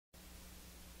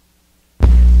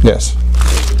Yes.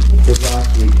 Because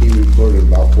last week he recorded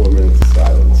about 4 minutes of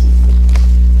silence.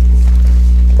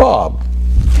 Bob,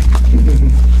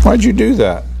 why'd you do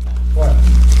that? What?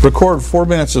 Record 4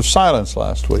 minutes of silence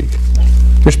last week.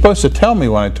 You're supposed to tell me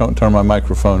when I don't turn my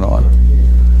microphone on.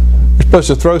 You're supposed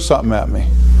to throw something at me.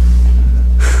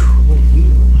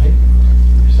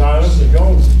 Silence is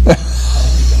gold.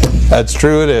 That's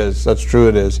true it is. That's true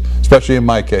it is. Especially in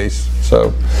my case.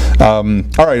 So,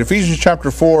 all right, Ephesians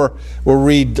chapter 4, we'll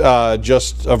read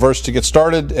just a verse to get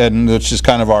started, and which is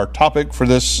kind of our topic for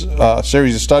this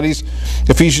series of studies.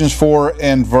 Ephesians 4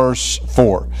 and verse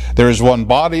 4. There is one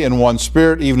body and one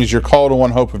spirit, even as you're called to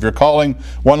one hope of your calling,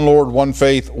 one Lord, one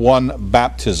faith, one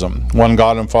baptism, one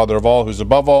God and Father of all, who's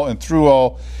above all and through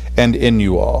all and in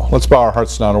you all. Let's bow our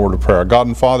hearts now in a word of prayer. God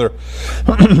and Father,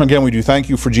 again, we do thank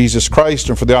you for Jesus Christ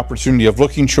and for the opportunity of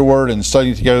looking at your word and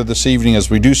studying together this evening. As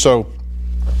we do so,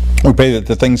 we pray that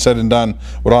the things said and done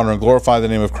would honor and glorify the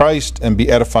name of Christ and be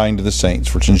edifying to the saints.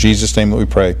 For it's in Jesus' name that we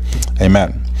pray.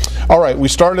 Amen. All right, we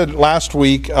started last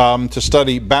week to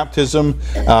study baptism,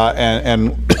 and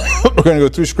we're going to go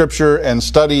through Scripture and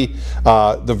study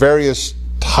the various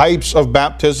types of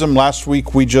baptism. Last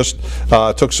week we just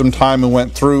took some time and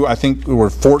went through, I think there were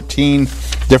 14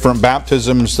 different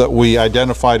baptisms that we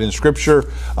identified in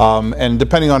Scripture, and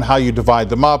depending on how you divide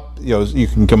them up, you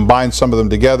can combine some of them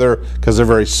together because they're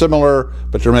very similar,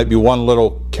 but there might be one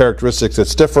little characteristic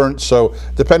that's different. So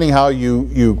depending how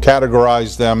you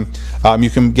categorize them, you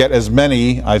can get as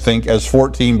many, I think, as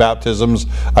 14 baptisms.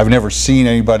 I've never seen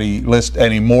anybody list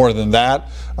any more than that.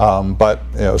 But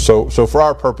so for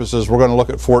our purposes, we're going to look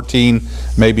at 14.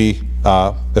 Maybe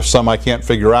if some I can't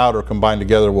figure out or combine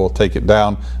together, we'll take it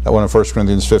down. That one in 1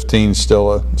 Corinthians 15 is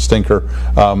still a stinker.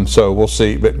 So we'll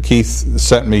see. But Keith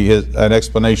sent me an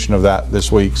explanation of that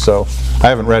this week. So I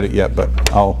haven't read it yet, but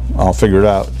I'll figure it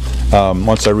out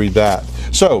once I read that.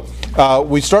 So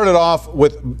we started off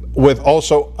with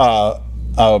also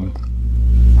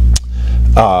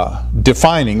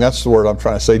defining, that's the word I'm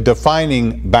trying to say,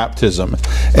 defining baptism.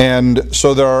 And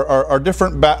so there are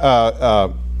different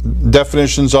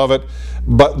definitions of it,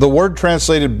 but the word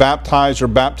translated baptize or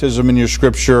baptism in your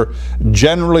Scripture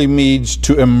generally means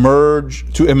to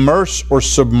immerse or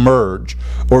submerge,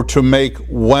 or to make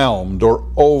whelmed or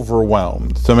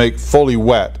overwhelmed, to make fully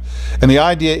wet. And the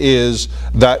idea is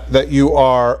that you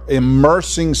are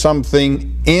immersing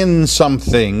something in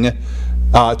something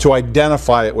to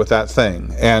identify it with that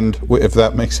thing, and if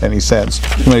that makes any sense,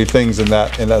 too many things in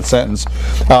that sentence.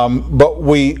 But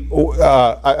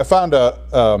I found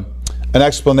an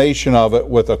explanation of it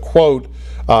with a quote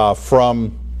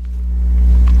from,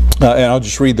 and I'll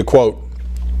just read the quote.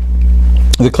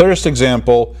 The clearest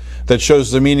example that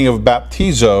shows the meaning of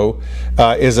baptizo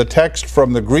is a text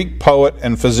from the Greek poet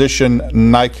and physician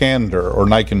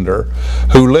Nicander,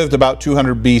 who lived about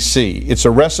 200 BC. It's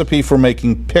a recipe for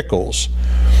making pickles,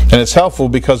 and it's helpful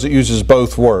because it uses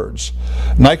both words.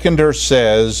 Nicander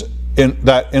says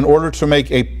that in order to make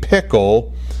a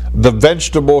pickle, the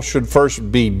vegetable should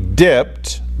first be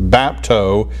dipped,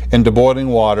 bapto, into boiling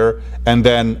water, and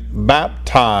then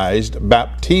baptized,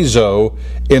 baptizo,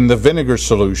 in the vinegar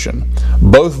solution.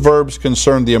 Both verbs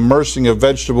concern the immersing of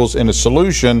vegetables in a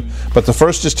solution, but the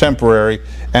first is temporary,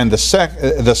 and the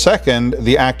second,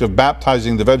 the act of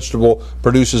baptizing the vegetable,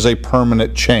 produces a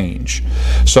permanent change.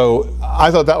 So I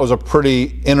thought that was a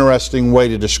pretty interesting way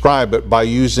to describe it, by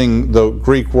using the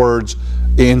Greek words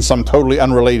in some totally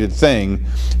unrelated thing,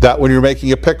 that when you're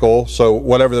making a pickle, so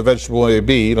whatever the vegetable may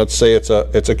be, let's say it's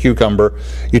a cucumber,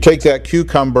 you take that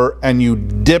cucumber and you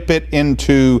dip it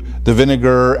into the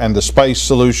vinegar and the spice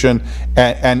solution,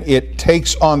 and it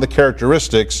takes on the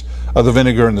characteristics of the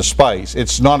vinegar and the spice.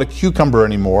 It's not a cucumber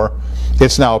anymore,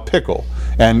 it's now a pickle.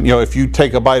 And if you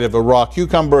take a bite of a raw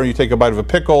cucumber and you take a bite of a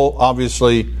pickle,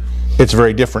 obviously it's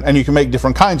very different. And you can make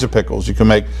different kinds of pickles. You can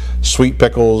make sweet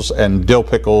pickles and dill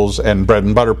pickles and bread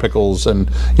and butter pickles,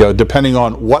 and depending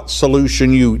on what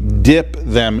solution you dip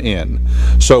them in.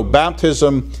 So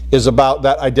baptism is about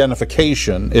that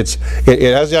identification. It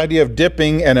has the idea of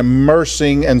dipping and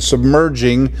immersing and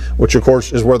submerging, which of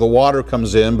course is where the water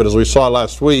comes in. But as we saw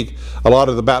last week, a lot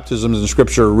of the baptisms in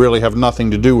Scripture really have nothing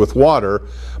to do with water,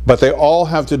 but they all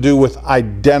have to do with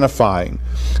identifying.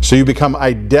 So you become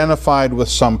identified with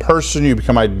some person person, you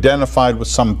become identified with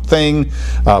something.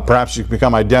 Perhaps you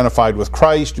become identified with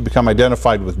Christ, you become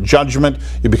identified with judgment,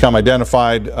 you become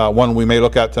identified, one we may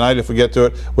look at tonight if we get to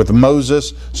it, with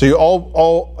Moses. So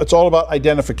it's all about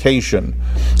identification.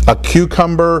 A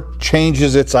cucumber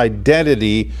changes its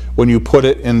identity when you put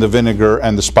it in the vinegar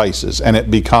and the spices, and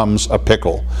it becomes a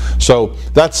pickle. So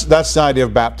that's the idea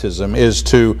of baptism, is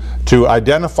to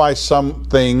identify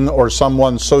something or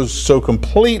someone so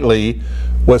completely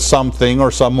with something or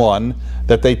someone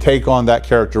that they take on that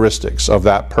characteristics of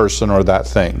that person or that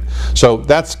thing. So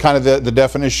that's kind of the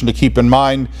definition to keep in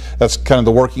mind. That's kind of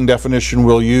the working definition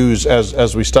we'll use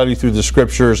as we study through the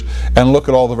scriptures and look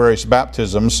at all the various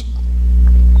baptisms.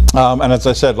 And as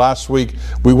I said last week,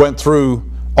 we went through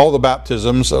all the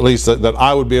baptisms, at least that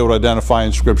I would be able to identify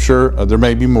in Scripture. There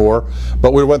may be more,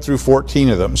 but we went through 14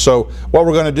 of them. So what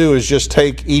we're going to do is just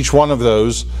take each one of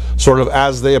those sort of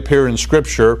as they appear in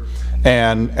Scripture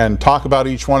and talk about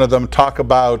each one of them, talk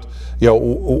about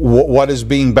what is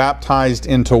being baptized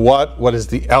into what is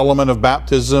the element of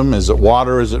baptism. Is it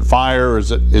water? Is it fire?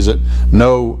 Is it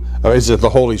the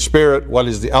Holy Spirit? What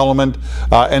is the element?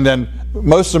 And then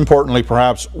most importantly,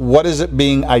 perhaps, what is it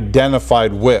being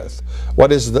identified with?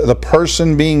 What is the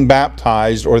person being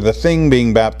baptized or the thing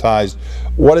being baptized?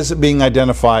 What is it being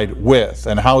identified with?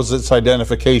 And how is its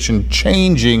identification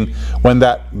changing when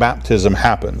that baptism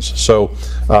happens? So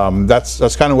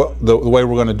that's kind of the way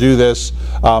we're going to do this.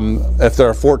 If there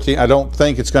are 14, I don't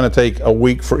think it's going to take a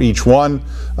week for each one,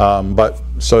 but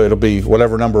so it'll be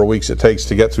whatever number of weeks it takes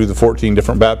to get through the 14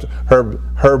 different baptisms.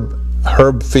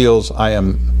 Herb feels I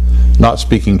am not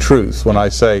speaking truth when I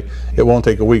say it won't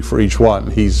take a week for each one.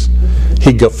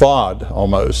 He guffawed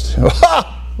almost.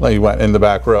 He went in the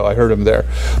back row. I heard him there.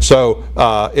 So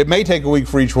it may take a week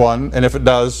for each one, and if it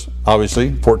does,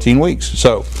 obviously 14 weeks.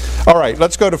 So, all right,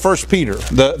 let's go to 1 Peter.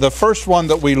 The first one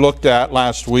that we looked at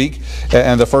last week,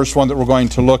 and the first one that we're going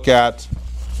to look at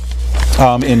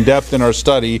in depth in our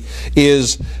study,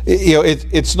 is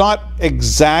it's not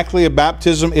exactly a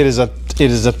baptism. It is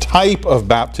a type of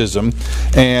baptism,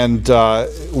 and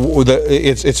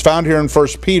it's found here in 1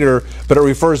 Peter, but it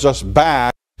refers us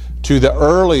back to the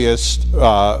earliest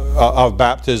of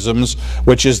baptisms,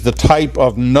 which is the type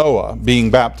of Noah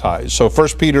being baptized. So 1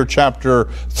 Peter chapter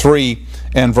 3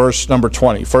 and verse number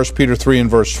 20. 1 Peter 3 and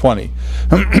verse 20.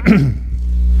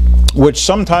 Which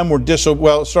sometime were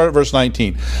start at verse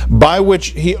 19. By which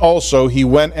he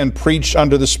went and preached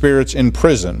unto the spirits in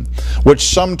prison, which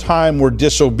sometime were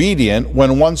disobedient,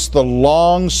 when once the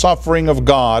long suffering of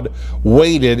God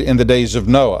waited in the days of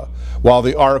Noah, while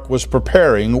the ark was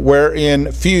preparing,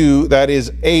 wherein few, that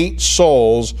is 8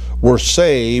 souls, were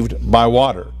saved by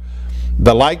water.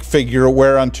 The like figure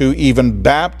whereunto even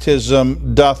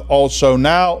baptism doth also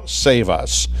now save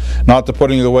us, not the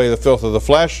putting away the filth of the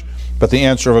flesh, but the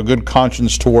answer of a good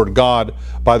conscience toward God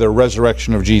by the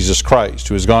resurrection of Jesus Christ,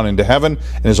 who is gone into heaven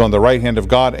and is on the right hand of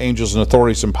God, angels and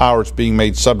authorities and powers being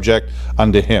made subject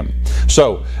unto him.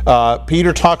 So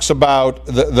Peter talks about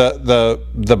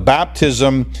the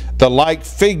baptism, the like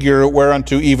figure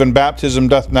whereunto even baptism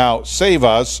doth now save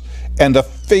us, and the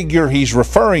figure he's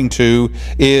referring to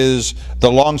is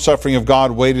the long suffering of God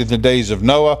waited in the days of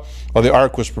Noah, while the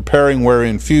ark was preparing,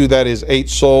 wherein few, that is 8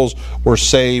 souls, were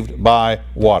saved by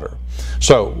water.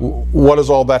 So what does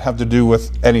all that have to do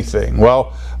with anything?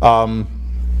 Well,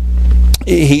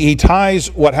 he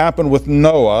ties what happened with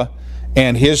Noah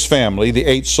and his family, the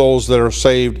 8 souls that are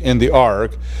saved in the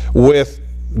ark, with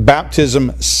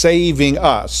baptism saving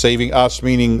us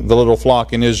meaning the little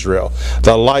flock in Israel.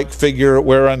 The like figure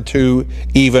whereunto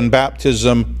even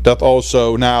baptism doth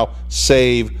also now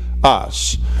save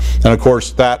us. And of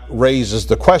course that raises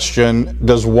the question,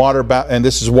 does water and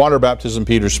this is water baptism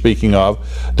Peter's speaking of,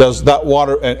 does that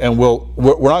water, and we're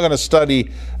not going to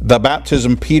study the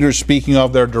baptism Peter's speaking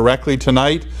of there directly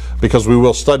tonight, because we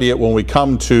will study it when we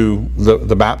come to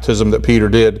the baptism that Peter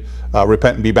did,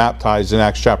 repent and be baptized, in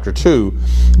Acts chapter 2.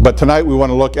 But tonight we want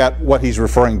to look at what he's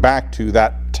referring back to,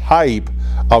 that type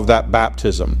of that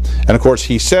baptism. And of course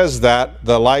he says that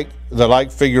the like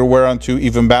figure whereunto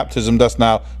even baptism doth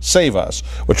now save us,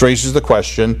 which raises the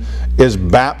question, is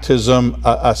baptism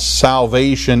a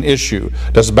salvation issue?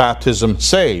 Does baptism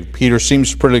save? Peter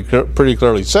seems to pretty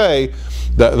clearly say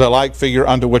that the like figure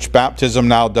unto which baptism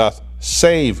now doth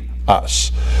save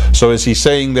us. So is he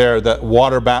saying there that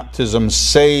water baptism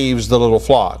saves the little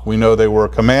flock? We know they were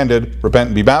commanded, repent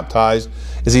and be baptized.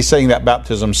 Is he saying that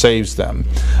baptism saves them?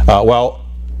 Well,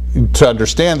 to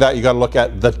understand that, you got to look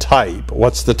at the type.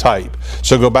 What's the type?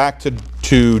 So go back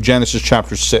to Genesis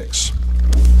chapter 6.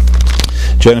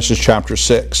 Genesis chapter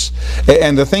 6.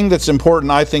 And the thing that's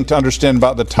important, I think, to understand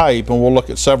about the type, and we'll look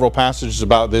at several passages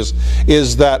about this,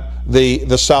 is that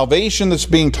the salvation that's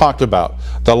being talked about,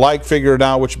 the like figure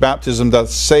now which baptism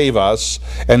doth save us,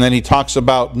 and then he talks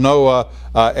about Noah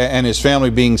and his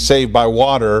family being saved by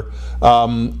water.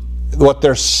 What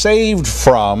they're saved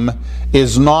from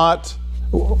is not,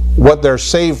 what they're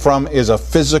saved from is a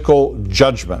physical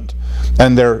judgment.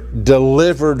 And they're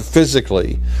delivered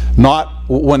physically. Not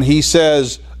when he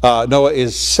says Noah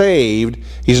is saved,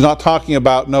 he's not talking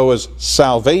about Noah's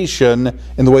salvation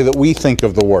in the way that we think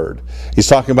of the word. He's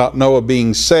talking about Noah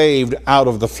being saved out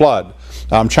of the flood.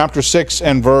 Chapter 6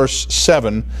 and verse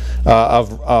 7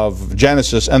 of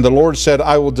Genesis, and the Lord said,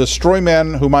 I will destroy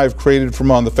man whom I have created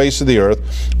from on the face of the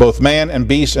earth, both man and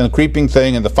beast and creeping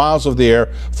thing and the fowls of the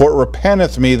air, for it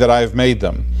repenteth me that I have made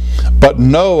them. But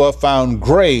Noah found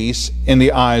grace in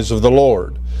the eyes of the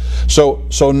Lord. So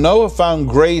Noah found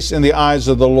grace in the eyes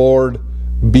of the Lord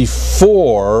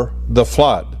before the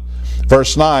flood.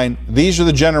 Verse 9, these are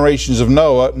the generations of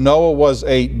Noah. Noah was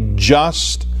a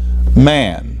just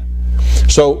man.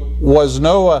 So was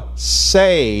Noah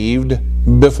saved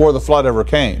before the flood ever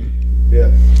came?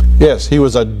 Yes. Yes, he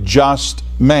was a just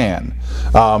man.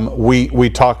 We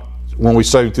talked, when we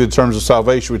studied through the terms of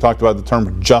salvation, we talked about the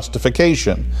term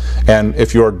justification. And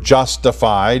if you're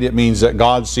justified, it means that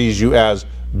God sees you as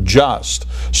just.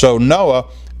 So Noah,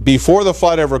 before the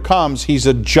flood ever comes, he's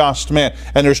a just man.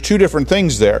 And there's two different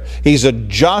things there. He's a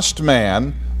just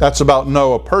man. That's about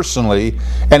Noah personally,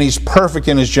 and he's perfect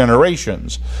in his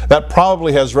generations. That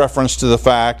probably has reference to the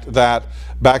fact that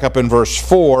back up in verse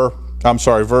 2,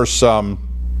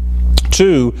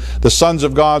 the sons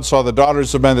of God saw the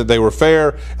daughters of men that they were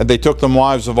fair, and they took them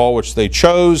wives of all which they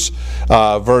chose.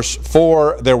 Verse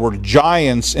 4, there were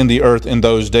giants in the earth in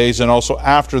those days, and also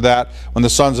after that, when the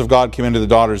sons of God came into the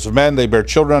daughters of men, they bare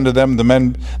children unto them.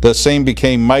 The same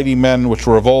became mighty men which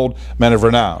were of old, men of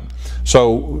renown.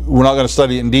 So we're not going to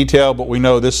study it in detail, but we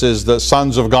know this is the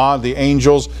sons of God, the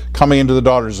angels, coming into the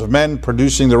daughters of men,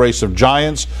 producing the race of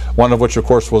giants, one of which, of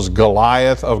course, was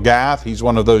Goliath of Gath. He's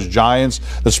one of those giants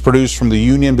that's produced from the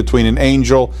union between an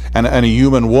angel and a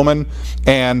human woman.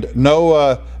 And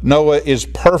Noah is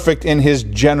perfect in his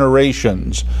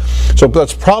generations. So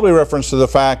that's probably a reference to the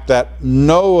fact that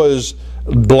Noah's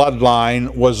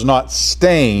bloodline was not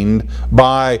stained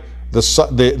by the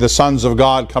sons of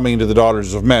God coming into the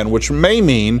daughters of men, which may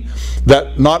mean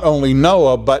that not only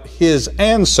Noah, but his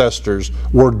ancestors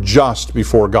were just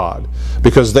before God,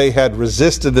 because they had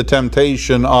resisted the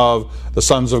temptation of the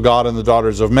sons of God and the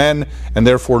daughters of men, and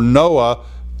therefore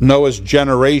Noah's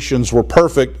generations were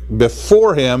perfect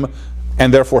before him,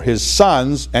 and therefore his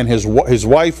sons and his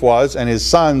wife was, and his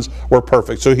sons were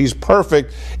perfect. So he's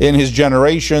perfect in his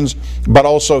generations, but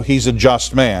also he's a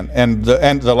just man. And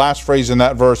the last phrase in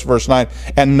that verse, verse 9,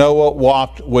 and Noah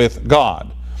walked with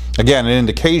God. Again, an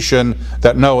indication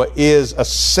that Noah is a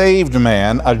saved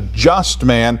man, a just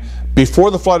man.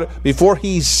 Before the flood, before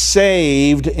he's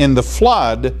saved in the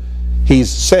flood,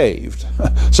 he's saved.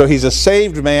 So he's a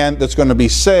saved man that's going to be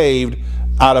saved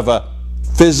out of a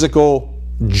physical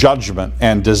judgment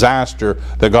and disaster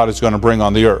that God is going to bring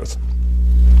on the earth.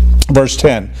 Verse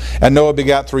 10, and Noah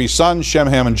begat 3 sons, Shem,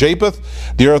 Ham, and Japheth.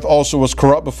 The earth also was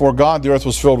corrupt before God. The earth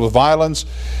was filled with violence.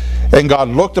 And God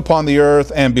looked upon the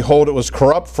earth, and behold, it was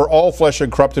corrupt, for all flesh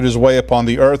had corrupted his way upon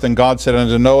the earth. And God said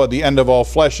unto Noah, the end of all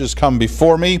flesh is come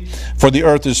before me, for the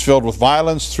earth is filled with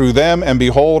violence through them, and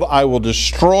behold, I will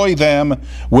destroy them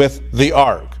with the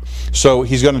ark. So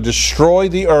he's going to destroy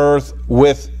the earth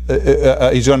with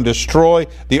he's going to destroy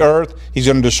the earth. He's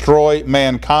going to destroy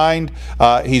mankind.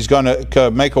 He's going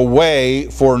to make a way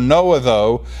for Noah,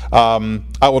 though.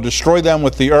 I will destroy them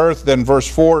with the earth. Then verse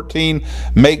 14,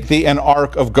 make thee an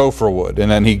ark of gopher wood.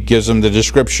 And then he gives him the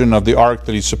description of the ark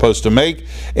that he's supposed to make.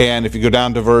 And if you go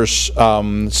down to verse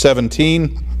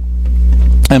 17,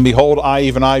 and behold, I,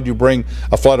 even I, do bring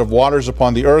a flood of waters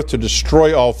upon the earth to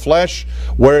destroy all flesh,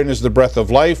 wherein is the breath of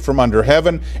life from under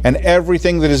heaven, and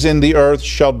everything that is in the earth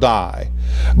shall die.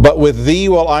 But with thee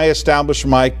will I establish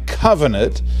my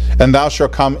covenant, and thou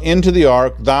shalt come into the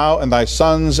ark, thou and thy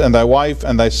sons and thy wife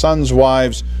and thy sons'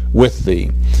 wives with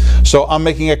thee. So I'm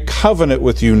making a covenant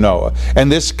with you, Noah. And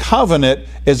this covenant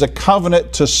is a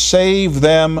covenant to save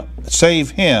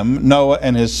him, Noah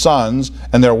and his sons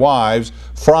and their wives,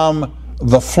 from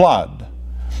the flood.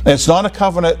 It's not a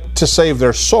covenant to save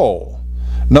their soul.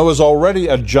 Noah's already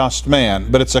a just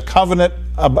man, but it's a covenant,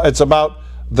 it's about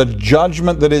the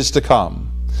judgment that is to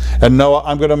come. And Noah,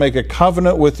 I'm going to make a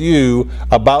covenant with you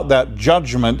about that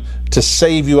judgment to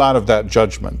save you out of that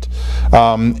judgment.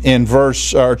 In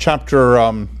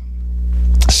chapter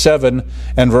 7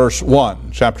 and verse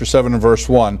 1. Chapter 7 and verse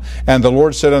 1. And the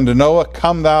Lord said unto Noah,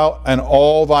 Come thou and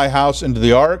all thy house into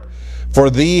the ark, for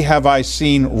thee have I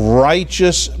seen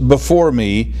righteous before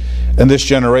me in this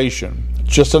generation.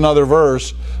 Just another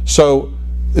verse. So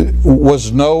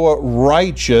was Noah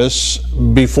righteous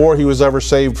before he was ever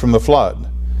saved from the flood?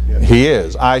 Yes. He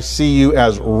is. I see you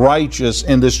as righteous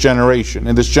in this generation.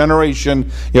 In this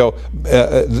generation,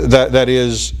 that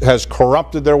has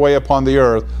corrupted their way upon the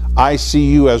earth, I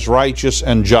see you as righteous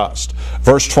and just.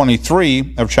 Verse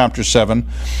 23 of chapter 7,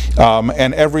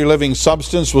 and every living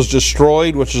substance was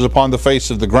destroyed which is upon the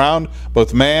face of the ground,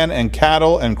 both man and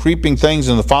cattle and creeping things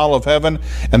and the fowl of heaven,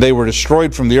 and they were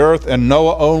destroyed from the earth, and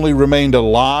Noah only remained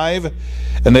alive,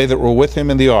 and they that were with him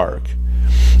in the ark.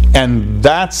 And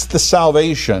that's the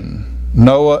salvation.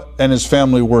 Noah and his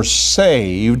family were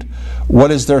saved.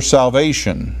 What is their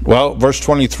salvation? Well, verse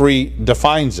 23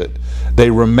 defines it.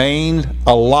 They remained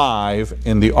alive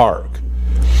in the ark.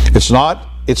 It's not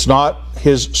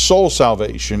his soul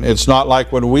salvation. It's not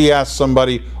like when we ask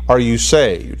somebody, are you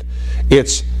saved?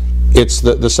 It's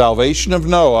the salvation of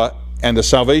Noah, and the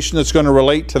salvation that's going to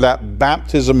relate to that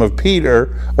baptism of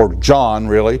Peter, or John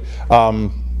really,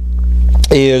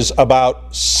 is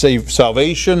about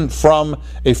salvation from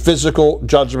a physical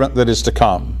judgment that is to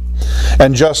come.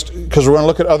 And just because we're going to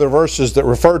look at other verses that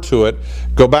refer to it,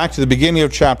 go back to the beginning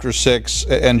of chapter 6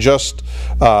 and just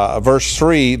verse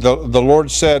 3. The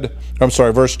Lord said,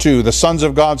 verse 2, the sons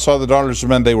of God saw the daughters of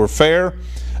men, they were fair.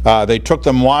 They took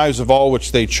them wives of all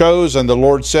which they chose, and the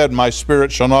Lord said, My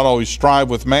spirit shall not always strive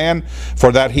with man,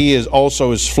 for that he is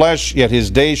also his flesh, yet his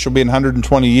days shall be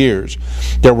 120 years.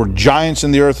 There were giants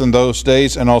in the earth in those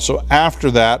days, and also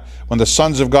after that, when the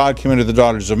sons of God came into the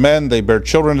daughters of men, they bare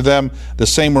children to them. The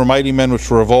same were mighty men which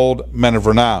were of old, men of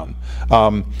renown.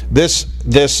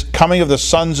 This coming of the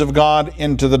sons of God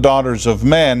into the daughters of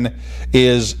men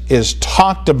is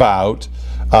talked about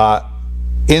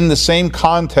in the same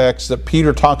context that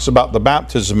Peter talks about the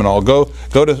baptism and all. Go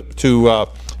to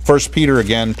 1 Peter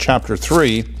again, chapter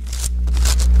 3.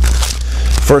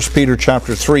 1 Peter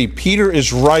chapter 3. Peter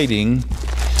is writing,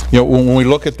 when we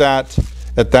look at that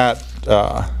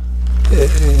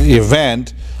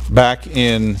event back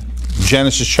in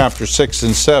Genesis chapter 6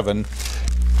 and 7,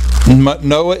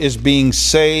 Noah is being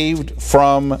saved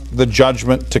from the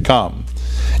judgment to come.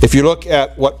 If you look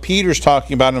at what Peter's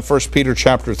talking about in 1 Peter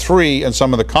chapter 3 and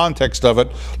some of the context of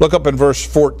it, look up in verse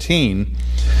 14.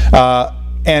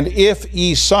 And if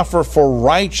ye suffer for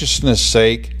righteousness'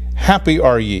 sake, happy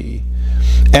are ye.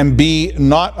 And be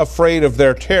not afraid of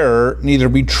their terror, neither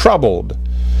be troubled.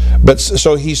 But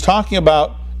so he's talking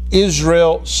about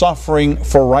Israel suffering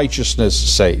for righteousness'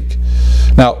 sake.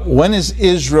 Now, when is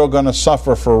Israel going to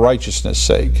suffer for righteousness'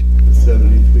 sake? The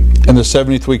 70th week. In the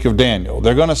 70th week of Daniel.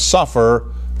 They're going to suffer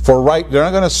for right. They're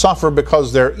not going to suffer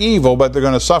because they're evil, but they're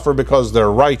going to suffer because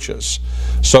they're righteous.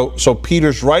 So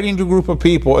Peter's writing to a group of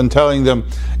people and telling them,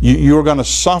 you're going to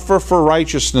suffer for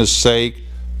righteousness' sake,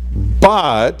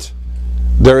 but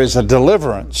there is a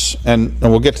deliverance, and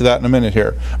we'll get to that in a minute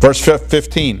here. Verse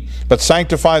 15, but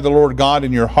sanctify the Lord God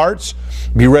in your hearts,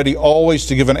 be ready always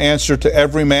to give an answer to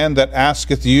every man that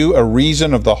asketh you a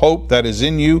reason of the hope that is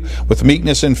in you with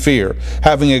meekness and fear,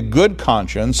 having a good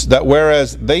conscience, that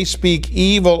whereas they speak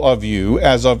evil of you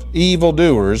as of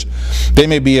evildoers, they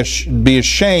may be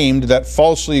ashamed that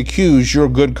falsely accuse your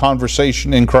good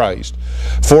conversation in Christ.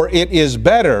 For it is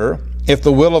better, if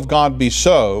the will of God be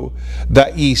so,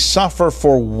 that ye suffer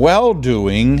for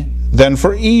well-doing than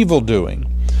for evil-doing.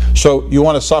 So you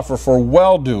want to suffer for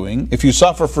well-doing. If you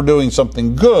suffer for doing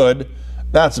something good,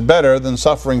 that's better than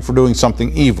suffering for doing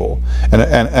something evil. And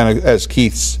as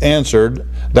Keith answered,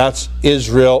 that's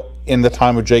Israel in the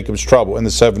time of Jacob's trouble, in the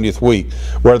 70th week,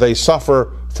 where they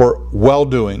suffer for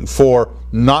well-doing, for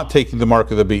not taking the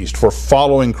mark of the beast, for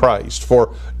following Christ,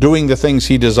 for doing the things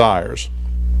he desires.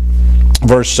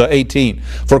 Verse 18,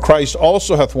 for Christ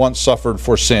also hath once suffered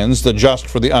for sins, the just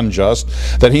for the unjust,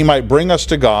 that he might bring us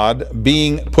to God,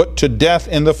 being put to death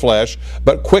in the flesh,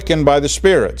 but quickened by the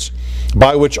spirits,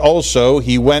 by which also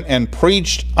he went and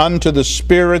preached unto the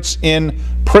spirits in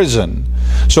prison.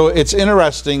 So it's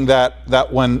interesting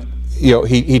that when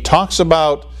he talks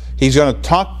about, he's going to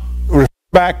talk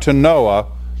back to Noah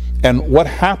and what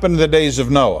happened in the days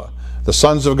of Noah. The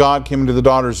sons of God came into the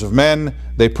daughters of men.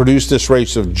 They produced this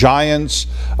race of giants.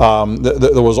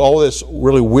 There was all this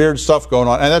really weird stuff going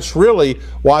on. And that's really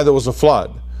why there was a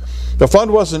flood. The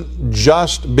flood wasn't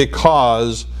just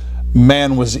because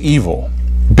man was evil.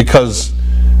 Because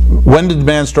when did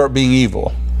man start being evil?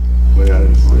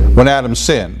 When Adam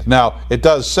sinned. Now, it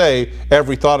does say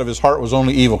every thought of his heart was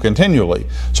only evil continually.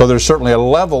 So there's certainly a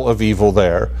level of evil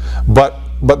there. But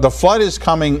but the flood is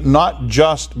coming not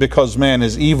just because man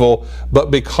is evil,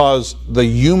 but because the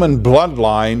human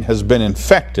bloodline has been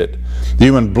infected. The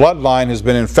human bloodline has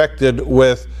been infected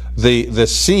with the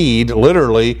seed,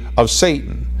 literally, of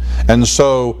Satan. And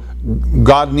so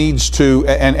God needs to,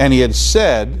 and he had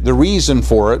said, the reason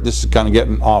for it, this is kind of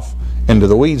getting off into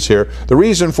the weeds here, the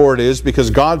reason for it is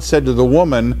because God said to the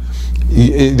woman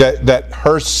that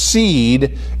her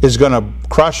seed is going to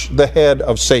crush the head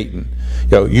of Satan.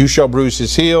 You shall bruise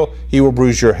his heel, he will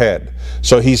bruise your head.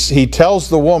 So he tells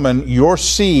the woman, your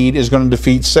seed is going to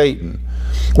defeat Satan.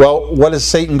 Well, what does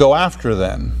Satan go after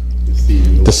then?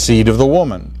 The seed of the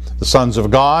woman. The sons of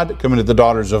God come into the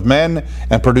daughters of men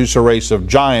and produce a race of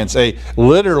giants,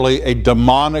 literally a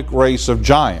demonic race of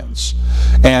giants.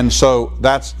 And so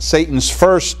that's Satan's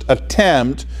first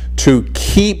attempt to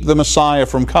keep the Messiah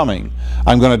from coming.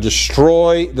 I'm going to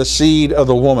destroy the seed of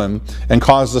the woman and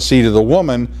cause the seed of the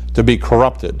woman to be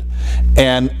corrupted.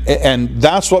 And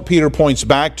that's what Peter points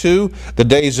back to, the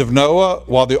days of Noah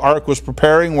while the ark was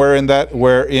preparing, wherein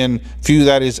few,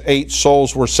 that is 8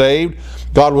 souls, were saved.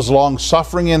 God was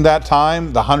long-suffering in that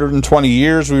time, the 120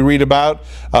 years we read about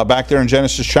back there in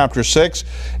Genesis chapter 6.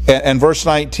 And verse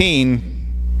 19,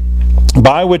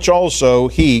 by which also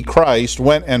he, Christ,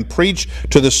 went and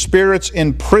preached to the spirits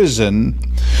in prison,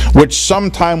 which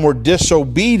sometime were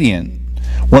disobedient,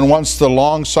 when once the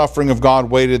long-suffering of God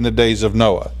waited in the days of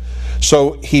Noah.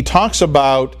 So he talks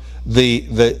about the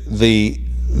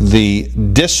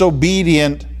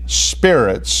disobedient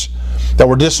spirits that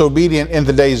were disobedient in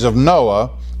the days of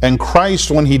Noah, and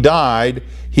Christ, when he died,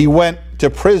 he went to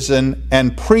prison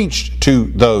and preached to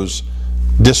those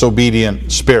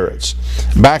disobedient spirits.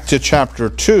 Back to chapter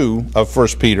 2 of 1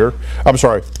 Peter, I'm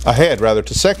sorry, ahead rather,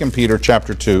 to 2 Peter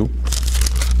chapter 2,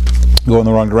 go in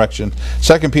the wrong direction,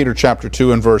 2 Peter chapter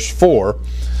 2 and verse 4,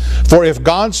 for if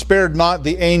God spared not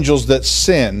the angels that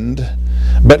sinned,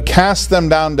 but cast them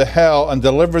down to hell and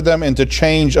delivered them into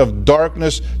chains of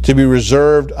darkness to be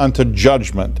reserved unto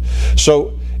judgment.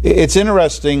 So it's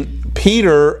interesting,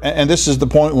 Peter, and this is the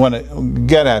point we want to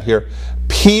get at here,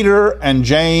 Peter and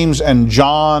James and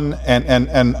John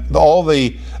and all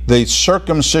the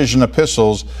circumcision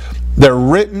epistles, they're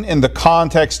written in the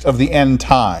context of the end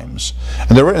times.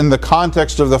 And they're written in the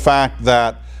context of the fact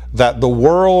that the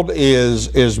world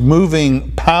is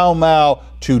moving pell-mell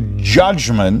to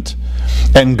judgment,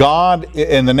 and God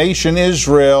and the nation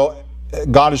Israel,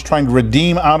 God is trying to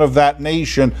redeem out of that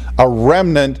nation a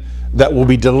remnant that will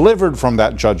be delivered from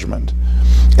that judgment.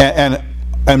 And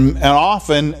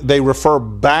often they refer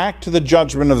back to the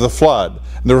judgment of the flood.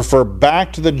 They refer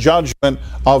back to the judgment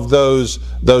of those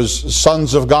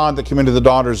sons of God that came into the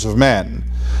daughters of men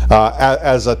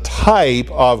as a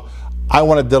type of, I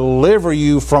want to deliver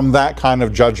you from that kind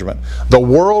of judgment. The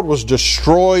world was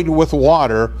destroyed with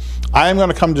water. I am going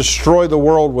to come destroy the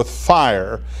world with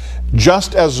fire.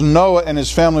 Just as Noah and his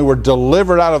family were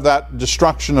delivered out of that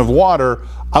destruction of water,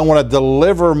 I want to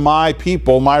deliver my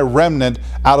people, my remnant,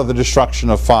 out of the destruction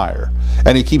of fire.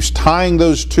 And he keeps tying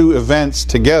those two events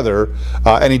together,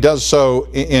 and he does so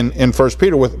in 1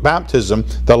 Peter with baptism,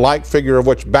 the like figure of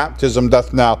which baptism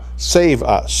doth now save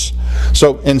us.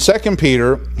 So in 2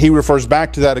 Peter, he refers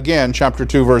back to that again, chapter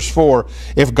 2, verse 4.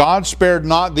 If God spared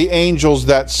not the angels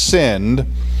that sinned,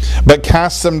 but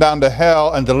cast them down to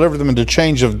hell and delivered them into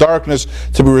chains of darkness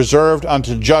to be reserved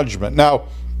unto judgment. Now,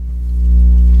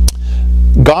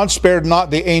 God spared not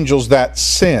the angels that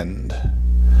sinned.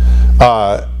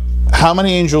 How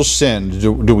many angels sinned,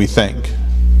 do we think?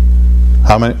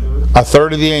 How many? A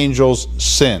third of the angels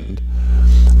sinned.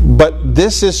 But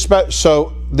this is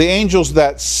so the angels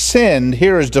that sinned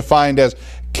here is defined as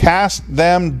cast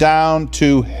them down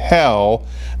to hell,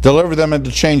 deliver them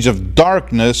into chains of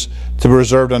darkness to be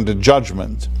reserved unto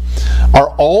judgment. Are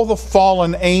all the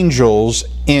fallen angels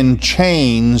in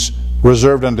chains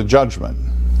reserved unto judgment?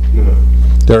 No.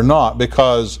 They're not,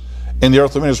 because in the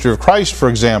earthly ministry of Christ, for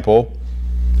example,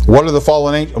 what are the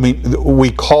fallen angels? I mean,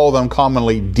 we call them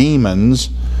commonly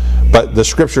demons, but the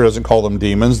Scripture doesn't call them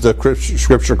demons. The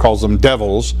Scripture calls them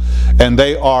devils, and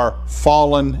they are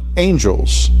fallen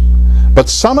angels. But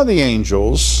some of the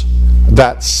angels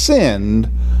that sinned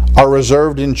are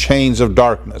reserved in chains of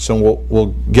darkness, and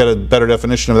we'll get a better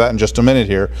definition of that in just a minute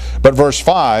here. But verse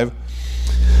 5,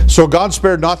 so God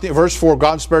spared not verse 4,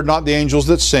 God spared not the angels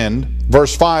that sinned.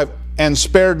 Verse 5, and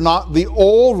spared not the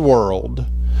old world,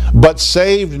 but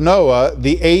saved Noah,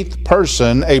 the 8th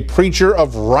person, a preacher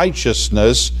of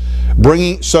righteousness,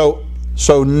 bringing, so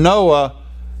Noah,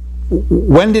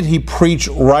 when did he preach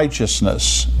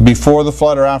righteousness? Before the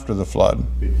flood or after the flood?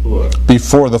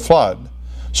 Before the flood.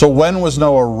 So when was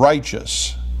Noah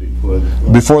righteous?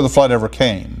 Before the flood ever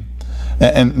came.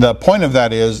 And the point of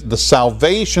that is the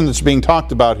salvation that's being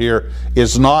talked about here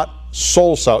is not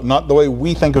soul salvation, not the way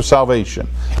we think of salvation.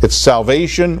 It's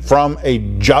salvation from a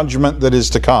judgment that is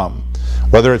to come,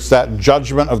 whether it's that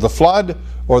judgment of the flood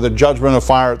or the judgment of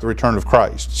fire at the return of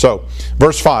Christ. So,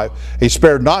 verse 5, he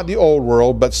spared not the old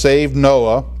world, but saved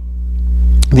Noah,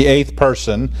 the eighth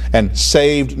person, and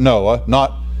saved Noah,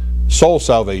 not soul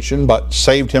salvation, but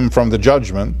saved him from the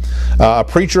judgment, a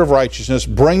preacher of righteousness,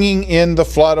 bringing in the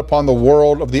flood upon the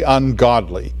world of the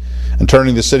ungodly, and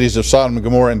turning the cities of Sodom and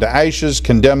Gomorrah into ashes,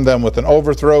 condemned them with an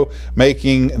overthrow,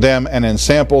 making them an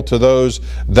ensample to those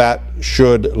that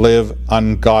should live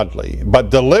ungodly, but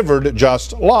delivered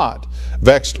just Lot,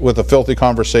 vexed with the filthy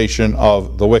conversation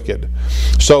of the wicked.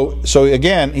 So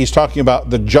again, he's talking about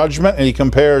the judgment, and he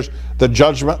compares the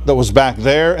judgment that was back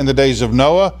there in the days of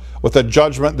Noah with the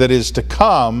judgment that is to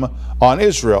come on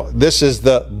Israel. This is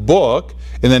the book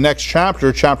in the next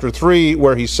chapter, chapter 3,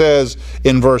 where he says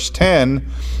in verse 10,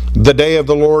 the day of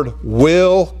the Lord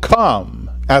will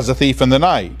come as a thief in the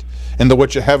night, in the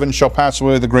which the heavens shall pass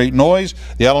away with a great noise,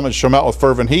 the elements shall melt with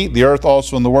fervent heat, the earth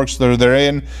also and the works that are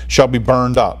therein shall be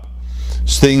burned up.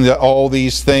 Seeing that all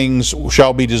these things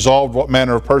shall be dissolved, what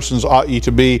manner of persons ought ye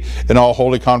to be in all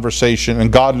holy conversation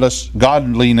and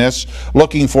godliness,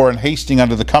 looking for and hasting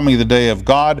unto the coming of the day of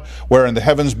God, wherein the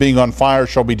heavens being on fire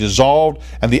shall be dissolved,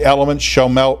 and the elements shall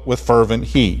melt with fervent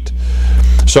heat.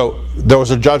 So there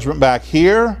was a judgment back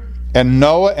here, and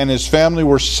Noah and his family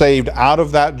were saved out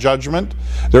of that judgment.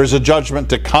 There is a judgment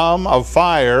to come of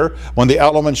fire when the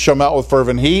elements shall melt with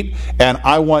fervent heat, and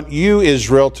I want you,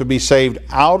 Israel, to be saved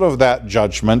out of that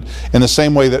judgment in the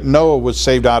same way that Noah was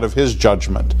saved out of his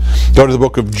judgment. Go to the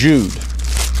book of Jude.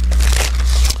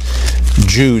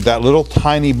 Jude, that little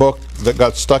tiny book that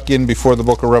got stuck in before the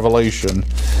book of Revelation.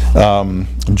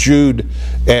 Jude,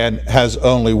 and has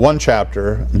only one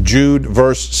chapter, Jude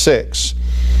verse 6.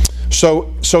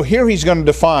 So here he's going to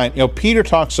define, Peter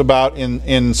talks about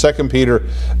in 2 Peter,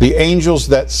 the angels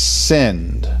that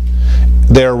sinned,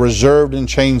 they're reserved in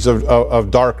chains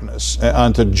of darkness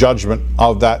unto judgment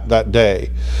of that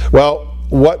day. Well,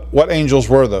 what angels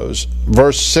were those?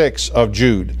 Verse 6 of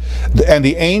Jude. And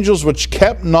the angels which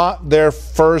kept not their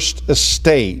first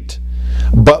estate,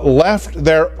 but left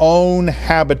their own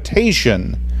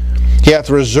habitation, he hath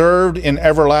reserved in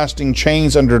everlasting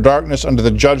chains under darkness, under the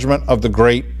judgment of the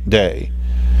great day.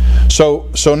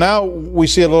 So now we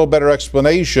see a little better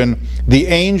explanation. The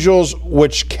angels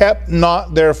which kept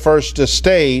not their first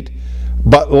estate,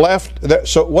 but left their...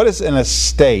 So what is an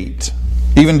estate?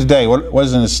 Even today, what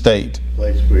is an estate?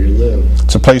 Place where you live.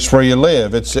 It's a place where you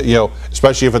live. It's,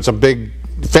 especially if it's a big,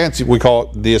 fancy, we call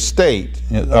it the estate.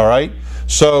 All right?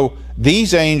 So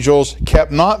these angels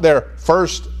kept not their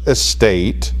first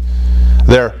estate,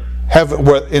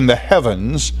 were in the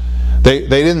heavens. They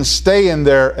didn't stay in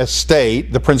their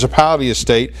estate, the principality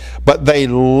estate, but they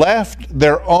left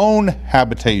their own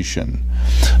habitation.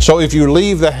 So if you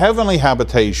leave the heavenly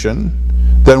habitation,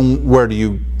 then where do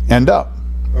you end up?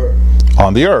 Earth.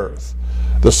 On the earth.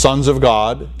 The sons of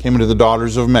God came into the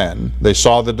daughters of men. They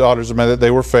saw the daughters of men that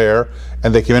they were fair,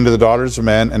 and they came into the daughters of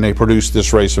men, and they produced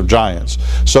this race of giants.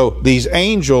 So these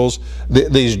angels,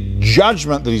 this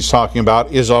judgment that he's talking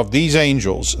about is of these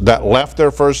angels that left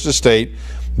their first estate.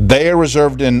 They are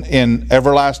reserved in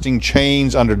everlasting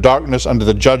chains under darkness, under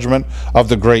the judgment of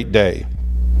the great day.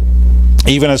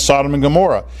 Even as Sodom and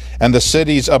Gomorrah and the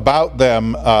cities about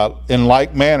them in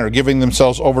like manner, giving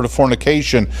themselves over to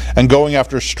fornication and going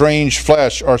after strange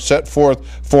flesh, are set forth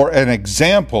for an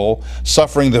example,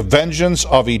 suffering the vengeance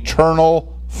of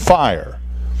eternal fire.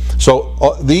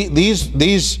 So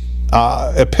these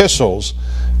epistles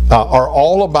are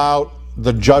all about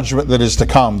the judgment that is to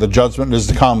come, the judgment that is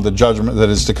to come, the judgment that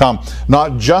is to come.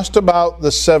 Not just about the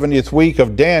 70th week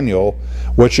of Daniel,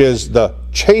 which is the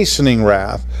chastening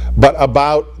wrath, but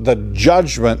about the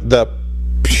judgment, the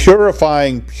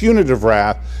purifying, punitive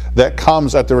wrath that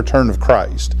comes at the return of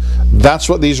Christ. That's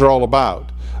what these are all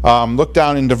about. Look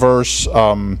down into verse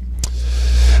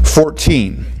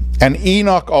 14. And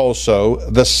Enoch also,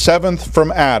 the seventh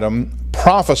from Adam,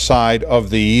 prophesied of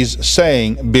these,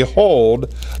 saying,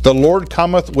 Behold, the Lord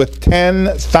cometh with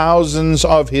 10,000s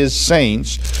of his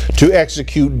saints to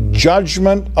execute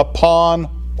judgment upon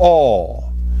all.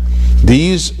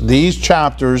 These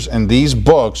chapters and these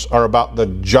books are about the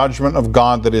judgment of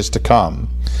God that is to come.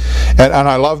 And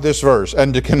I love this verse.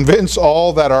 And to convince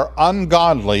all that are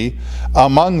ungodly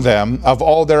among them of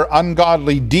all their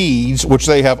ungodly deeds which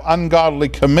they have ungodly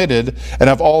committed, and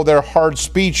of all their hard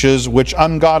speeches which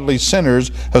ungodly sinners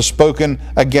have spoken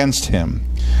against him.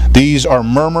 These are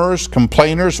murmurers,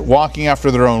 complainers, walking after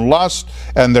their own lust,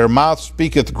 and their mouth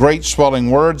speaketh great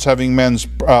swelling words, having men's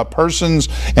persons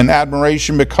in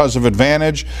admiration because of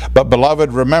advantage. But,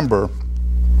 beloved, remember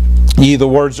ye the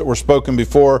words that were spoken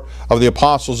before of the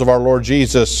apostles of our Lord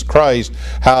Jesus Christ,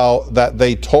 how that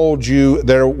they told you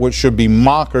there should be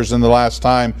mockers in the last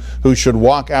time, who should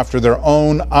walk after their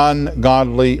own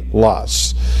ungodly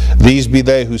lusts. These be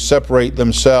they who separate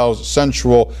themselves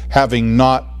sensual, having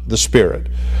not the Spirit.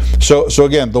 So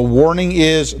again, the warning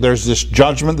is there's this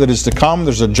judgment that is to come.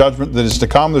 There's a judgment that is to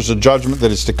come. There's a judgment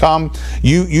that is to come.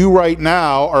 You right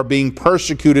now are being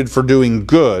persecuted for doing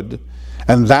good,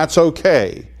 and that's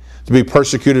okay to be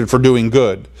persecuted for doing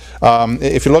good.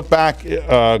 If you look back,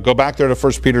 go back there to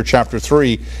 1 Peter chapter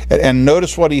 3, and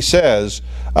notice what he says,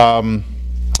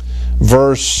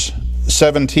 verse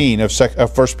 17 of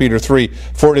 1 Peter 3.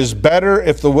 For it is better,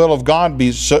 if the will of God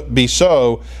be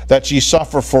so, that ye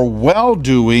suffer for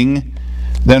well-doing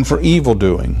than for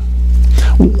evil-doing.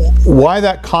 Why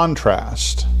that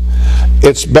contrast?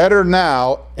 It's better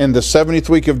now in the 70th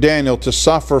week of Daniel to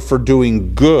suffer for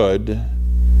doing good.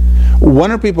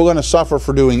 When are people going to suffer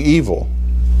for doing evil?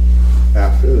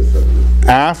 After the 70th.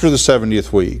 After the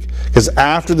 70th week. Because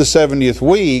after the 70th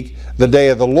week, the day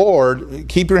of the Lord,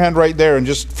 keep your hand right there and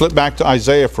just flip back to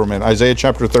Isaiah for a minute. Isaiah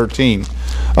chapter 13.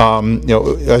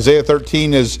 Isaiah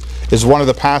 13 is one of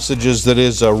the passages that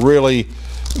is a really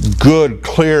good,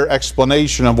 clear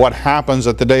explanation of what happens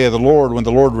at the day of the Lord when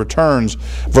the Lord returns.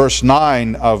 Verse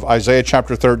 9 of Isaiah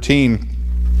chapter 13.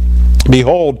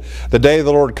 Behold, the day of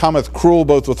the Lord cometh cruel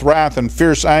both with wrath and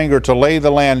fierce anger, to lay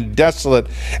the land desolate,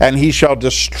 and he shall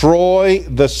destroy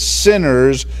the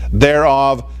sinners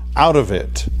thereof out of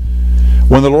it.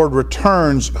 When the Lord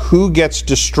returns, who gets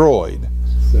destroyed?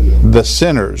 The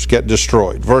sinners get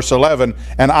destroyed. Verse 11,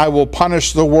 and I will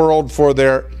punish the world for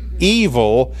their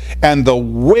evil, and the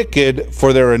wicked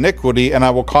for their iniquity, and I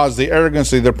will cause the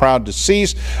arrogancy of the proud to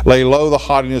cease, lay low the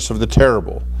haughtiness of the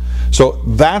terrible. So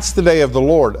that's the day of the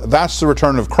Lord. That's the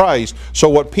return of Christ. So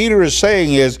what Peter is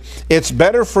saying is, it's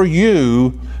better for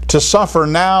you to suffer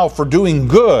now for doing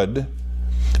good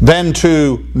than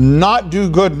to not do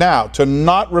good now, to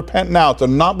not repent now, to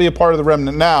not be a part of the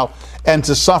remnant now, and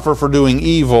to suffer for doing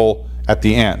evil at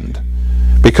the end.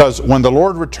 Because when the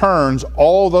Lord returns,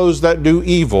 all those that do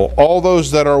evil, all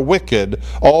those that are wicked,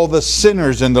 all the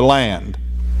sinners in the land,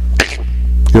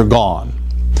 you're gone.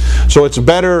 So it's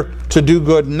better to do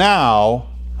good now.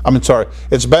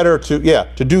 It's better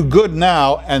to do good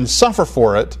now and suffer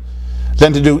for it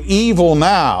than to do evil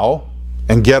now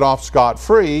and get off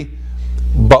scot-free.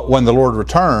 But when the Lord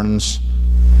returns,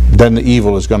 then the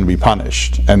evil is going to be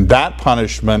punished. And that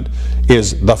punishment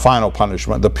is the final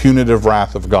punishment, the punitive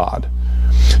wrath of God.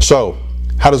 So,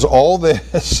 how does all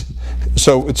this...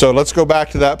 So let's go back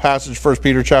to that passage, 1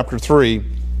 Peter chapter 3.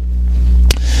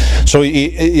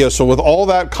 So with all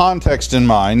that context in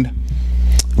mind,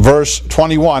 verse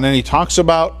 21, and he talks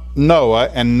about Noah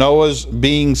and Noah's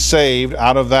being saved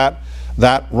out of that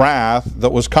wrath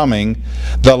that was coming.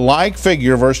 The like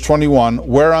figure, verse 21,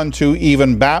 whereunto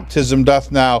even baptism doth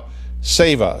now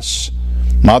save us.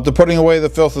 Not the putting away the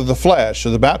filth of the flesh.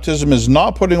 So the baptism is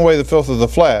not putting away the filth of the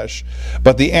flesh,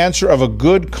 but the answer of a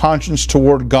good conscience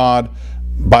toward God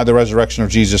by the resurrection of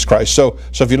Jesus Christ. So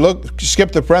if you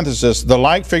skip the parenthesis, the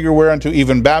like figure whereunto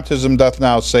even baptism doth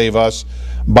now save us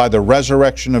by the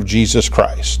resurrection of Jesus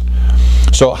Christ.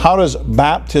 So how does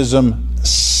baptism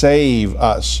save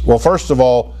us? Well, first of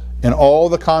all, in all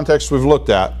the contexts we've looked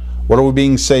at, what are we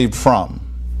being saved from?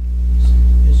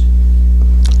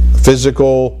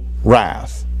 Physical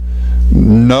wrath.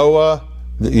 Noah,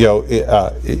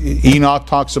 Enoch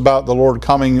talks about the Lord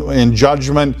coming in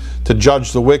judgment to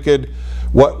judge the wicked.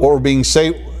 What we're being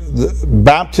saved,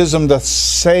 baptism doth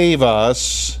save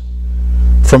us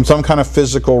from some kind of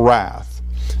physical wrath.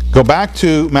 Go back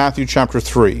to Matthew chapter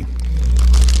 3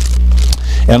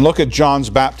 and look at John's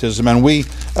baptism. And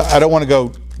I don't want to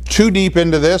go too deep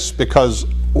into this because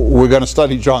we're going to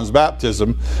study John's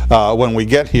baptism when we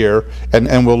get here,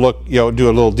 and we'll look, do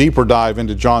a little deeper dive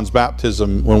into John's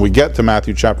baptism when we get to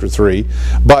Matthew chapter 3.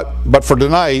 But for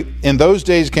tonight, in those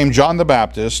days came John the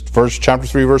Baptist, chapter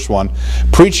 3, verse 1,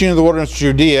 preaching in the wilderness of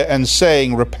Judea and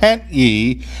saying, repent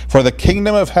ye, for the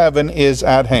kingdom of heaven is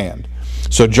at hand.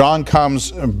 So John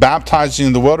comes baptizing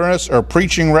in the wilderness, or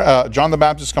preaching. John the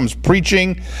Baptist comes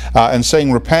preaching and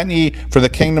saying, repent ye, for the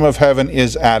kingdom of heaven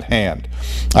is at hand.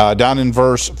 Down in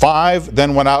verse 5,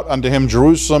 then went out unto him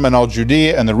Jerusalem and all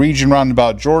Judea and the region round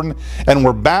about Jordan, and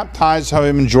were baptized of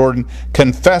him in Jordan,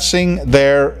 confessing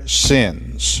their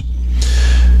sins.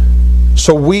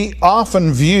 So we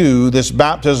often view this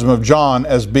baptism of John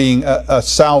as being a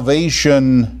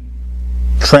salvation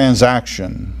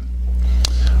transaction.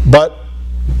 But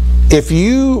if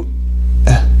you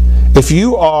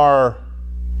are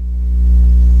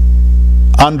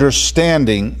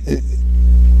understanding,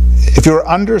 if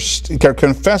you're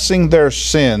confessing their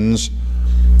sins,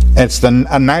 it's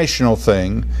a national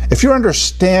thing. If you're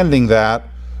understanding that,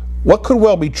 what could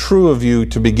well be true of you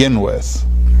to begin with?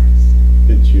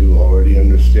 That you already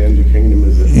understand the kingdom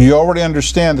is at hand. You already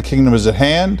understand the kingdom is at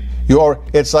hand.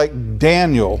 It's like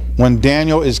Daniel, when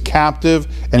Daniel is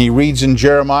captive and he reads in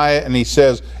Jeremiah and he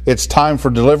says, it's time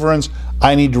for deliverance,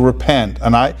 I need to repent.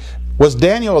 Was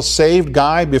Daniel a saved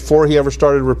guy before he ever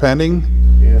started repenting?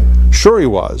 Yeah. Sure he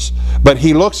was. But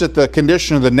he looks at the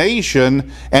condition of the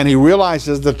nation and he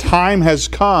realizes the time has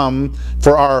come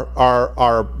for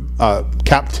our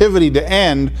captivity to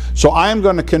end, so I'm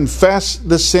going to confess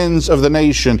the sins of the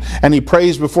nation. And he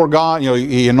prays before God.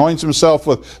 He anoints himself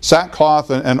with sackcloth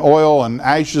and oil and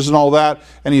ashes and all that,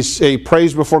 and he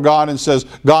prays before God and says,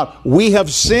 God, we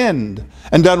have sinned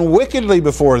and done wickedly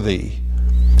before thee.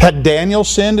 Had Daniel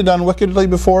sinned and done wickedly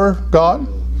before God?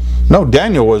 No,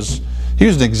 Daniel was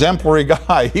an exemplary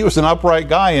guy. He was an upright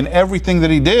guy in everything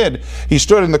that he did. He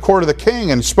stood in the court of the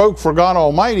king and spoke for God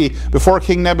Almighty before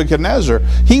King Nebuchadnezzar.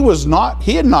 He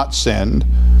had not sinned.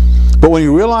 But when he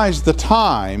realized the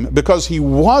time, because he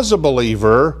was a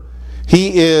believer,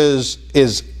 he is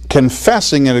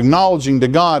confessing and acknowledging to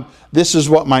God, this is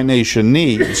what my nation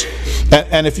needs.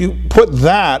 And if you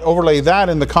overlay that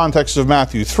in the context of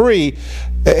Matthew 3,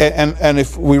 and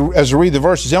if as we read the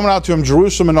verses, they went out to him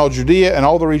Jerusalem and all Judea and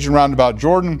all the region round about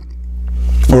Jordan,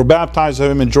 were baptized of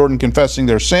him in Jordan, confessing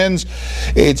their sins.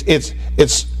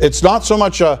 It's not so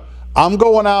much I'm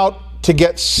going out to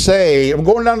get saved. I'm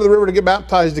going down to the river to get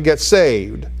baptized to get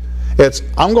saved. It's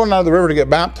I'm going down to the river to get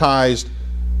baptized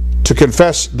to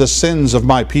confess the sins of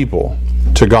my people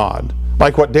to God,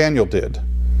 like what Daniel did,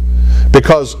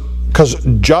 because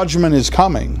judgment is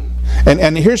coming.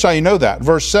 And here's how you know that.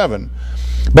 Verse 7.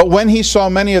 But when he saw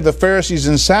many of the Pharisees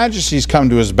and Sadducees come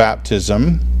to his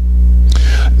baptism,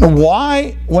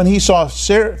 why, when he saw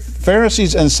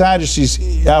Pharisees and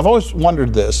Sadducees, I've always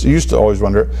wondered this, I used to always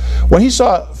wonder, when he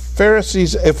saw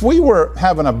Pharisees, if we were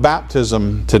having a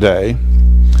baptism today,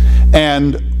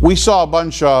 and we saw a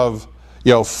bunch of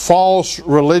false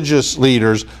religious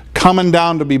leaders coming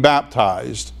down to be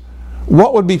baptized,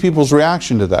 what would be people's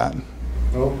reaction to that?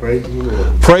 Oh, praise the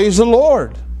Lord. Praise the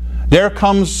Lord. There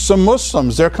comes some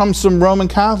Muslims, there comes some Roman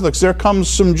Catholics, there comes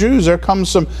some Jews, there comes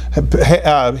some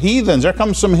heathens, there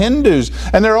comes some Hindus,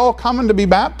 and they're all coming to be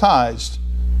baptized.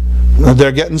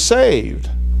 They're getting saved.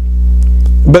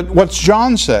 But what's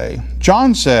John say?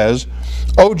 John says,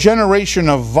 O generation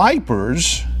of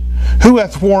vipers, who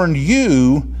hath warned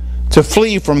you to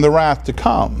flee from the wrath to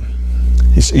come?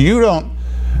 He said, you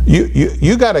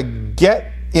got to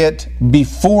get it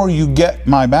before you get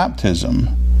my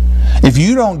baptism. If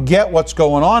you don't get what's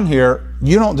going on here,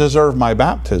 you don't deserve my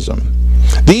baptism.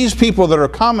 These people that are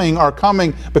coming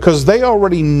because they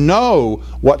already know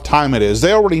what time it is.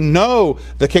 They already know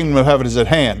the kingdom of heaven is at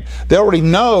hand. They already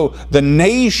know the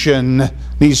nation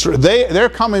needs. They're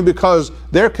coming because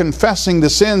they're confessing the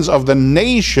sins of the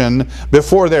nation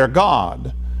before their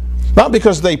God. Not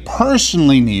because they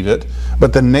personally need it,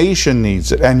 but the nation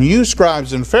needs it. And you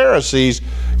scribes and Pharisees,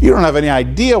 you don't have any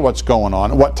idea what's going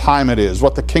on, what time it is,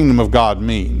 what the kingdom of God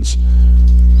means.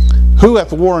 Who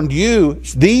hath warned you?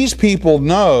 These people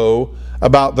know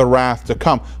about the wrath to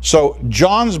come. So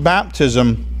John's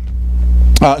baptism,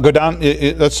 go down,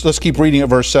 let's keep reading at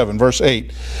verse 7. Verse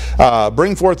 8.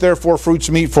 Bring forth therefore fruits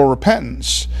meet for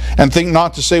repentance, and think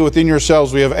not to say within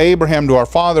yourselves, we have Abraham to our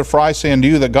father, for I say unto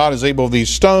you that God is able of these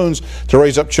stones to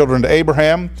raise up children to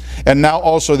Abraham. And now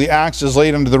also the axe is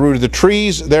laid under the root of the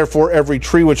trees. Therefore every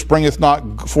tree which bringeth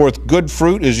not forth good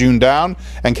fruit is hewn down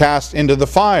and cast into the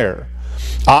fire.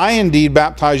 I indeed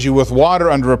baptize you with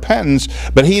water unto repentance,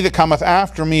 but he that cometh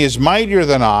after me is mightier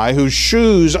than I, whose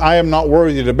shoes I am not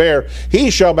worthy to bear.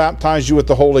 He shall baptize you with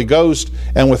the Holy Ghost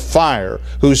and with fire,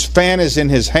 whose fan is in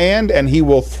his hand, and he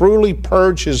will thoroughly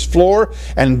purge his floor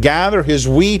and gather his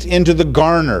wheat into the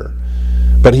garner.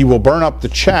 But he will burn up the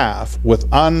chaff with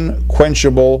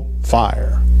unquenchable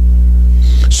fire.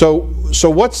 So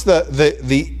what's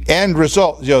the end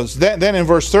result? Then in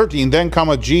verse 13, then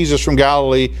cometh Jesus from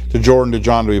Galilee to Jordan to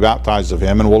John to be baptized of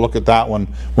him, and we'll look at that one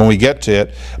when we get to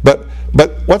it. But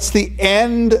what's the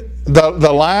end?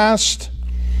 The last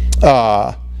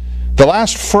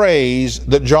phrase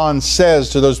that John says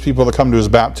to those people that come to his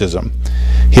baptism: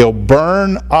 he'll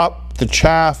burn up the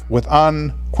chaff with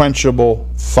unquenchable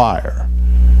fire.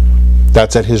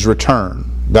 That's at his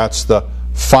return. That's the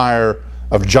fire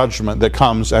of judgment that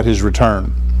comes at his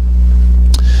return.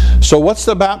 So what's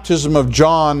the baptism of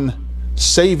John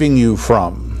saving you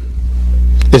from?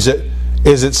 Is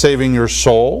it saving your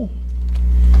soul?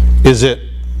 Is it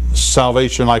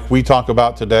salvation like we talk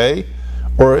about today?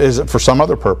 Or is it for some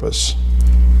other purpose?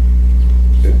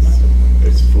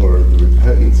 It's for the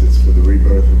repentance. It's for the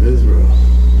rebirth of Israel.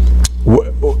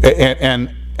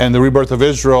 And the rebirth of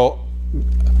Israel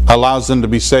allows them to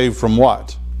be saved from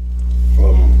what?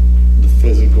 From the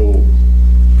physical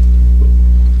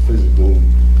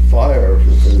fire,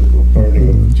 the physical burning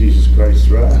of Jesus Christ's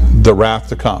wrath. The wrath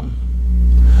to come.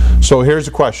 So here's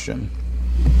a question,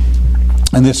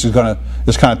 and this kind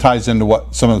of ties into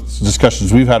what some of the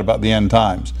discussions we've had about the end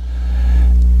times.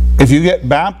 If you get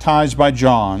baptized by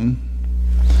John,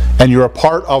 and you're a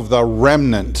part of the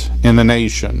remnant in the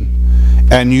nation,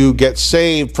 and you get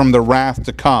saved from the wrath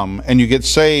to come, and you get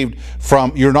saved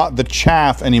from, you're not the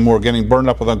chaff anymore getting burned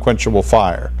up with unquenchable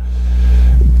fire.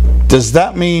 Does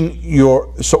that mean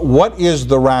so what is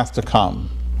the wrath to come?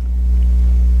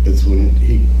 It's when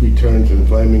he returns in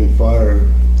flaming fire,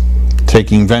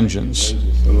 taking vengeance.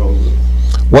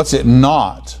 What's it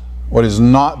not? What is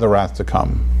not the wrath to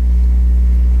come?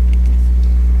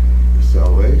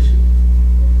 Salvation.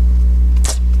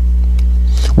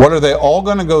 What are they all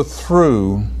going to go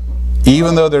through,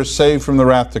 even though they're saved from the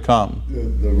wrath to come?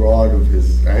 The rod of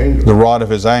his anger. The rod of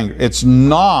his anger. It's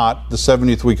not the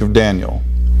 70th week of Daniel.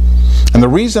 And the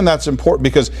reason that's important,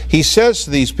 because he says to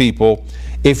these people,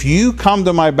 if you come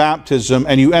to my baptism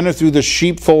and you enter through the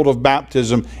sheepfold of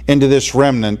baptism into this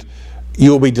remnant,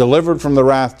 you will be delivered from the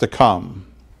wrath to come.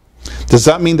 Does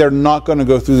that mean they're not going to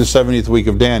go through the 70th week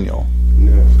of Daniel?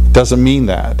 No. Doesn't mean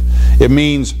that. It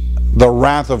means the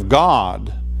wrath of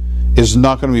God is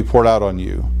not going to be poured out on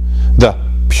you. The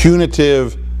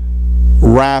punitive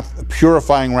wrath,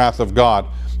 purifying wrath of God.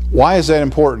 Why is that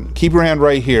important? Keep your hand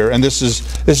right here, and this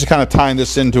is kind of tying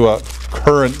this into a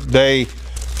current day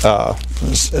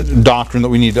doctrine that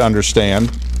we need to understand.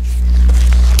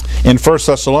 In 1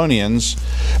 Thessalonians,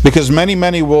 because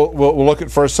many will look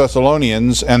at 1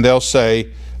 Thessalonians and they'll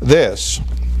say this,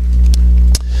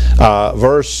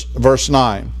 verse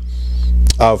 9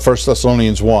 of 1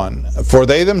 Thessalonians 1. For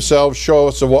they themselves show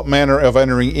us of what manner of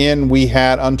entering in we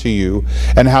had unto you,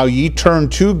 and how ye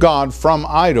turned to God from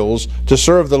idols to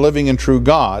serve the living and true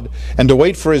God, and to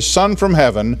wait for his Son from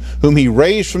heaven, whom he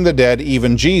raised from the dead,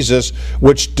 even Jesus,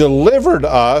 which delivered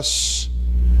us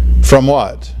from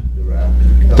what?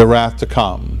 The wrath to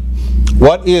come.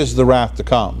 What is the wrath to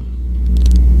come?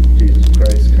 Jesus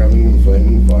Christ coming in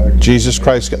flaming fire. Jesus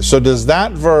Christ. So does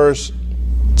that verse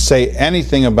say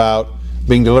anything about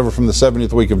being delivered from the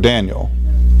 70th week of Daniel?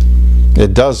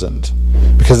 It doesn't,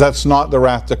 because that's not the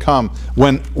wrath to come.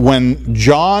 When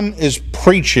John is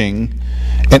preaching,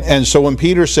 and so when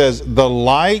Peter says, the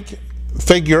like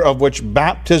figure of which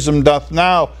baptism doth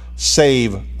now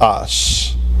save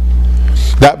us,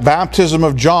 that baptism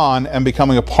of John and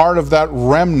becoming a part of that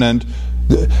remnant.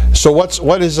 So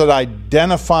what is it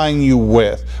identifying you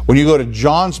with? When you go to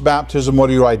John's baptism, what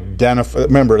do you identify?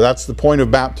 Remember, that's the point of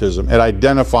baptism. It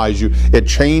identifies you. It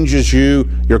changes you,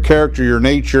 your character, your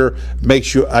nature,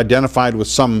 makes you identified with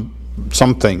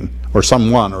something or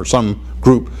someone or some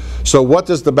group. So what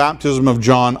does the baptism of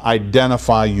John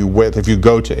identify you with if you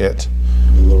go to it?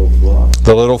 The little flock.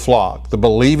 The little flock, the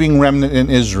believing remnant in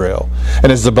Israel.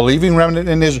 And as the believing remnant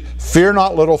in Israel, fear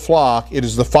not, little flock, it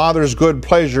is the Father's good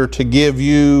pleasure to give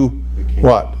you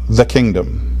what? The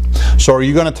kingdom. So are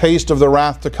you going to taste of the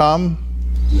wrath to come?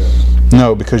 No.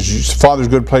 No, because it's the Father's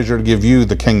good pleasure to give you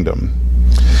the kingdom.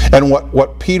 And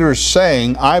what Peter's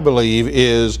saying, I believe,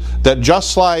 is that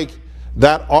just like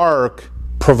that ark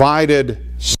provided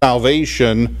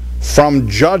salvation from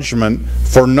judgment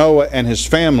for Noah and his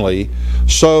family,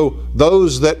 so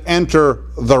those that enter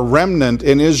the remnant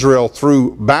in Israel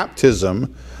through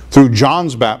baptism, through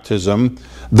John's baptism,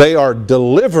 they are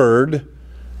delivered.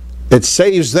 It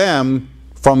saves them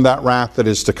from that wrath that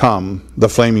is to come, the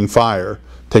flaming fire,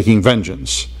 taking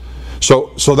vengeance.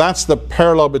 So that's the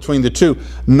parallel between the two.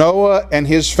 Noah and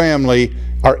his family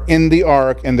are in the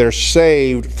ark and they're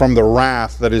saved from the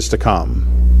wrath that is to come.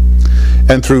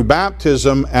 And through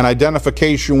baptism and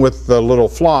identification with the little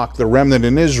flock, the remnant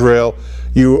in Israel,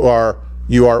 you are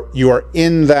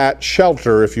in that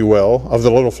shelter, if you will, of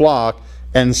the little flock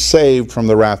and saved from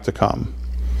the wrath to come.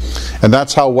 And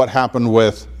that's how what happened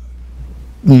with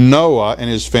Noah and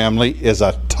his family is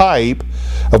a type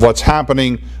of what's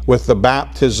happening with the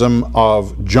baptism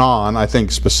of John, I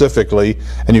think specifically,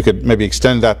 and you could maybe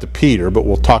extend that to Peter, but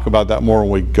we'll talk about that more when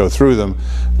we go through them.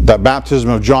 That baptism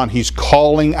of John, he's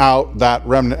calling out that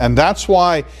remnant, and that's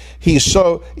why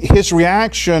his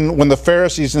reaction when the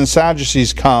Pharisees and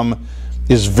Sadducees come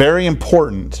is very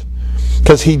important,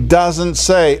 because he doesn't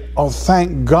say, oh,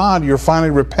 thank God you're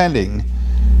finally repenting.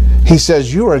 He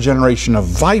says, you are a generation of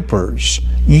vipers.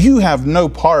 You have no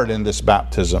part in this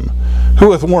baptism.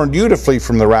 Who hath warned you to flee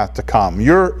from the wrath to come?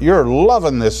 You're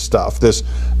loving this stuff, this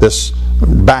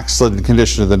backslidden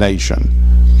condition of the nation.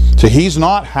 So he's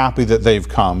not happy that they've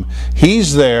come.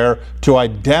 He's there to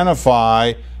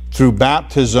identify through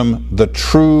baptism the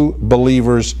true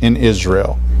believers in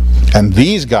Israel. And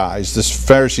these guys, the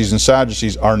Pharisees and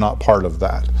Sadducees, are not part of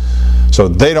that. So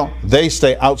they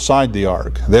stay outside the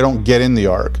ark. They don't get in the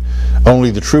ark.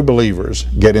 Only the true believers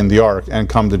get in the ark and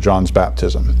come to John's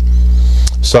baptism.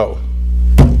 So,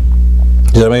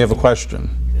 does anybody have a question?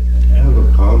 I have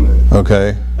a comment.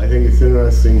 Okay. I think it's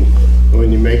interesting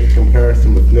when you make a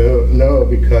comparison with Noah,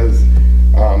 because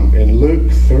in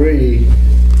Luke 3,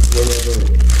 whenever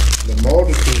the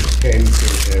multitudes came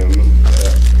to him,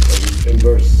 in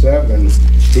verse 7,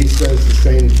 he says the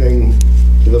same thing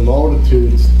to the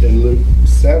multitudes in Luke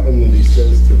 7 that he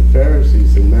says to the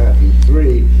Pharisees in Matthew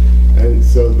 3. And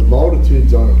so the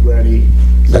multitudes aren't ready.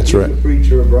 So That's he's right. a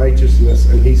preacher of righteousness,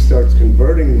 and he starts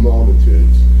converting the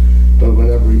multitudes. But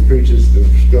whenever he preaches to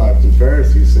the scribes and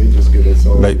Pharisees, they just get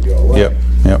insulted and go away.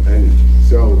 Yep. And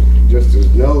so, just as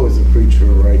Noah is a preacher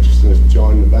of righteousness,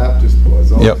 John the Baptist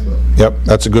was also. Yep,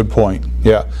 that's a good point.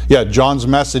 Yeah, John's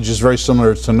message is very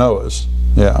similar to Noah's.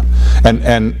 Yeah,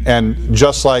 and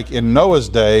just like in Noah's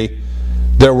day,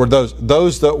 there were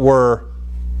those that were,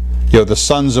 the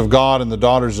sons of God and the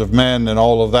daughters of men and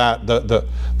all of that.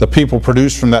 The people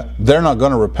produced from that, they're not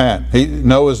going to repent.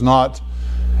 Noah's not.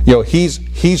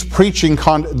 He's preaching. In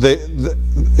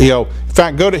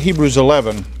fact, go to Hebrews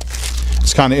 11.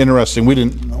 It's kind of interesting.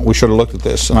 We should have looked at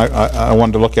this, and I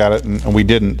wanted to look at it, and we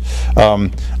didn't.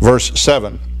 Verse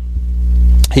 7,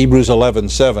 Hebrews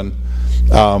 11:7.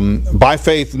 By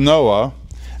faith Noah,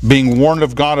 being warned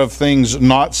of God of things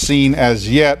not seen as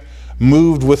yet,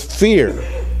 moved with fear,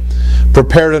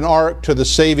 prepared an ark to the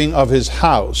saving of his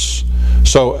house.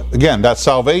 So again, that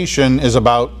salvation is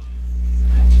about,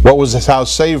 what was his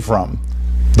house saved from?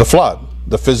 The flood,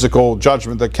 the physical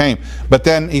judgment that came. But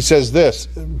then he says this,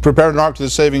 prepared an ark to the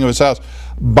saving of his house,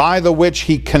 by the which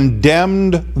he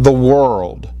condemned the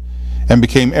world and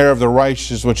became heir of the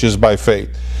righteousness which is by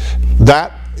faith.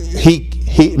 That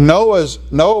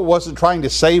Noah wasn't trying to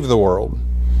save the world.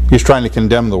 He's trying to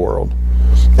condemn the world.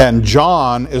 And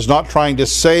John is not trying to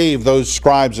save those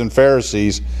scribes and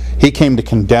Pharisees. He came to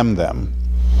condemn them.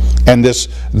 And this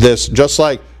just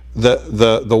like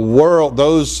the world,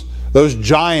 those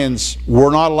giants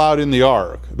were not allowed in the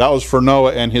ark. That was for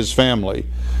Noah and his family.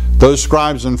 Those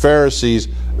scribes and Pharisees,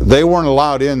 they weren't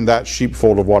allowed in that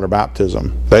sheepfold of water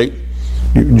baptism.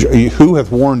 Who hath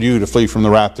warned you to flee from the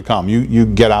wrath to come? You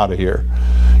get out of here.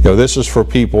 This is for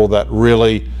people that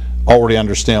really already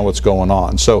understand what's going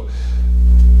on. So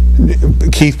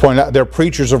Keith pointed out, they're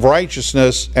preachers of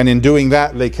righteousness, and in doing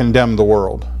that they condemn the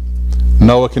world.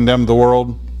 Noah condemned the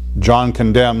world. John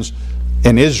condemns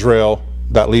in Israel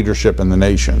that leadership in the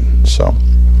nation. So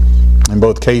in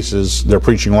both cases they're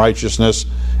preaching righteousness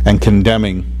and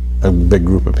condemning a big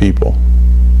group of people.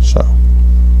 So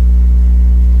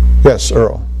yes,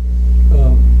 Earl.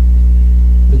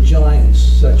 The giants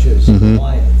such as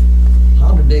Goliath,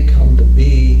 how did they come to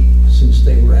be since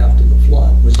they were after the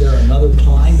flood? Was there another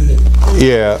time that...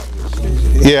 Yeah,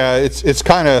 it's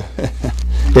kind of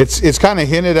it's kind of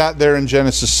hinted at there in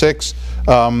Genesis 6.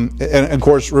 And of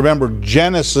course, remember,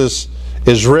 Genesis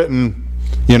is written,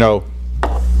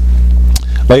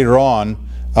 later on,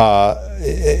 by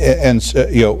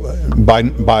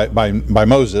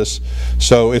Moses.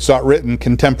 So it's not written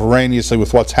contemporaneously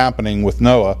with what's happening with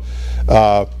Noah.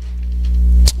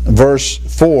 Verse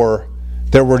 4: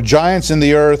 there were giants in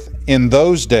the earth in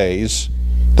those days,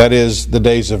 that is, the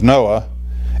days of Noah,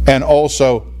 and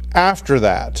also after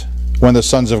that, when the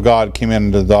sons of God came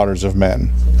in to the daughters of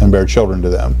men and bare children to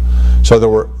them. So there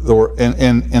were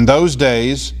in those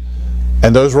days,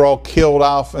 and those were all killed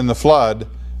off in the flood,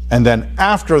 and then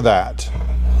after that,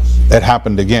 it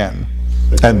happened again.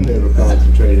 But then they were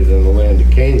concentrated in the land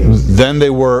of Canaan. Then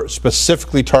they were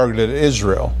specifically targeted at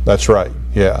Israel. That's right,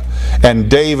 yeah. And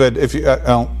David, if you, I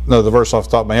don't know the verse off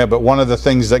the top of my head, but one of the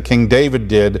things that King David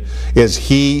did is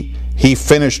he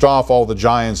finished off all the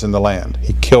giants in the land.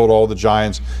 He killed all the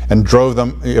giants and drove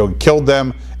them, killed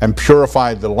them and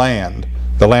purified the land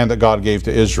the land that God gave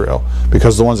to Israel.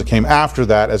 Because the ones that came after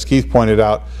that, as Keith pointed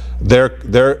out,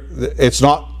 it's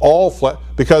not all flesh.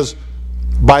 Because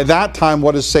by that time,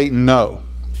 what does Satan know?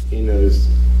 He knows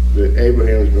that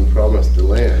Abraham's been promised the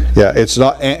land. Yeah, it's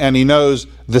not, and he knows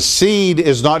the seed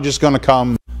is not just going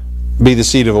to be the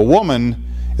seed of a woman,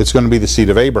 it's going to be the seed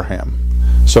of Abraham.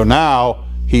 So now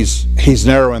he's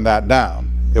narrowing that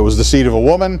down. It was the seed of a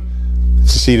woman,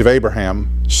 it's the seed of Abraham,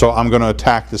 so I'm going to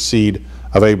attack the seed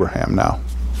of Abraham now.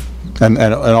 And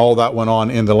all that went on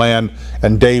in the land,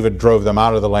 and David drove them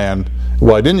out of the land.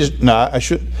 Well, he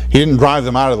didn't drive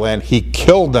them out of the land, he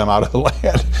killed them out of the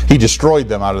land. He destroyed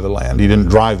them out of the land. He didn't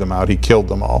drive them out, he killed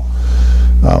them all,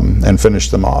 and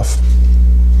finished them off.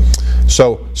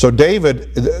 So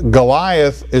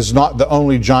Goliath is not the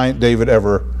only giant David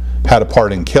ever had a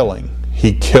part in killing.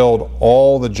 He killed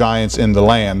all the giants in the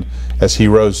land as he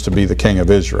rose to be the king of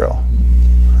Israel.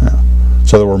 Yeah.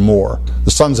 So there were more.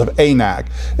 The sons of Anak.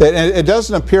 It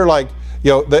doesn't appear like,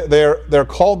 they're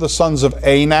called the sons of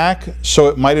Anak, so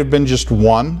it might have been just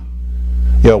one.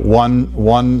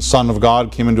 One son of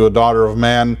God came into a daughter of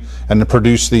man and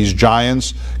produced these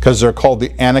giants, because they're called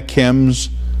the Anakims,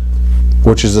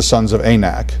 which is the sons of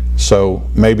Anak. So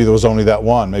maybe there was only that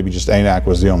one. Maybe just Anak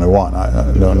was the only one.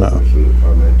 I don't know.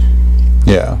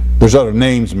 Yeah, there's other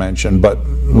names mentioned, but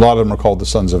a lot of them are called the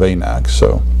sons of Anak.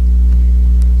 So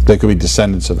they could be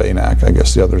descendants of Anak, I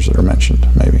guess, the others that are mentioned,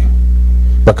 maybe.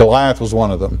 But Goliath was one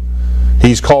of them.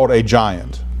 He's called a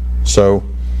giant. So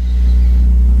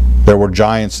there were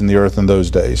giants in the earth in those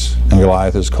days, and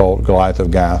Goliath is called Goliath of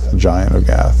Gath, the giant of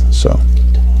Gath. So.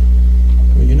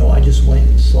 Well, I just went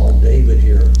and saw David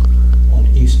here on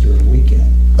Easter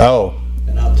weekend. Oh.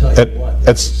 And I'll tell you what,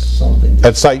 it's something.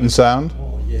 At Sight and Sound?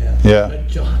 Oh, yeah. Yeah. I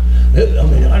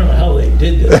don't know how they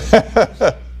did this.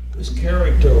 His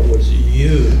character was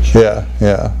huge. Yeah,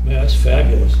 yeah. Man, that's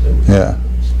fabulous. Yeah.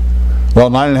 Well,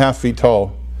 9.5 feet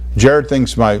tall. Jared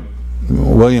thinks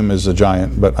William is a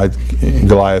giant, but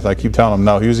Goliath, I keep telling him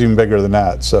no, he was even bigger than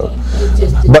that. So,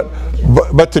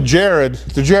 but to Jared,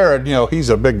 he's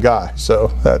a big guy. So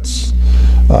that's.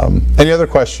 Any other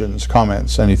questions,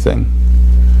 comments, anything?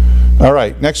 All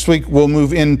right. Next week we'll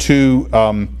move into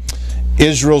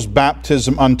Israel's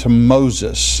baptism unto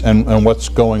Moses, and what's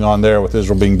going on there with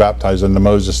Israel being baptized unto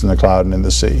Moses in the cloud and in the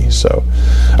sea. So,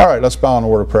 all right, let's bow in a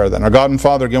word of prayer then. Our God and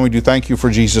Father, again, we do thank you for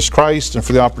Jesus Christ and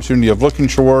for the opportunity of looking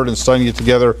at your word and studying it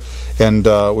together. And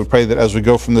we pray that as we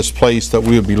go from this place, that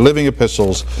we would be living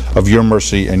epistles of your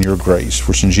mercy and your grace.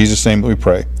 For it's in Jesus' name that we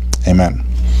pray. Amen.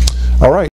 All right.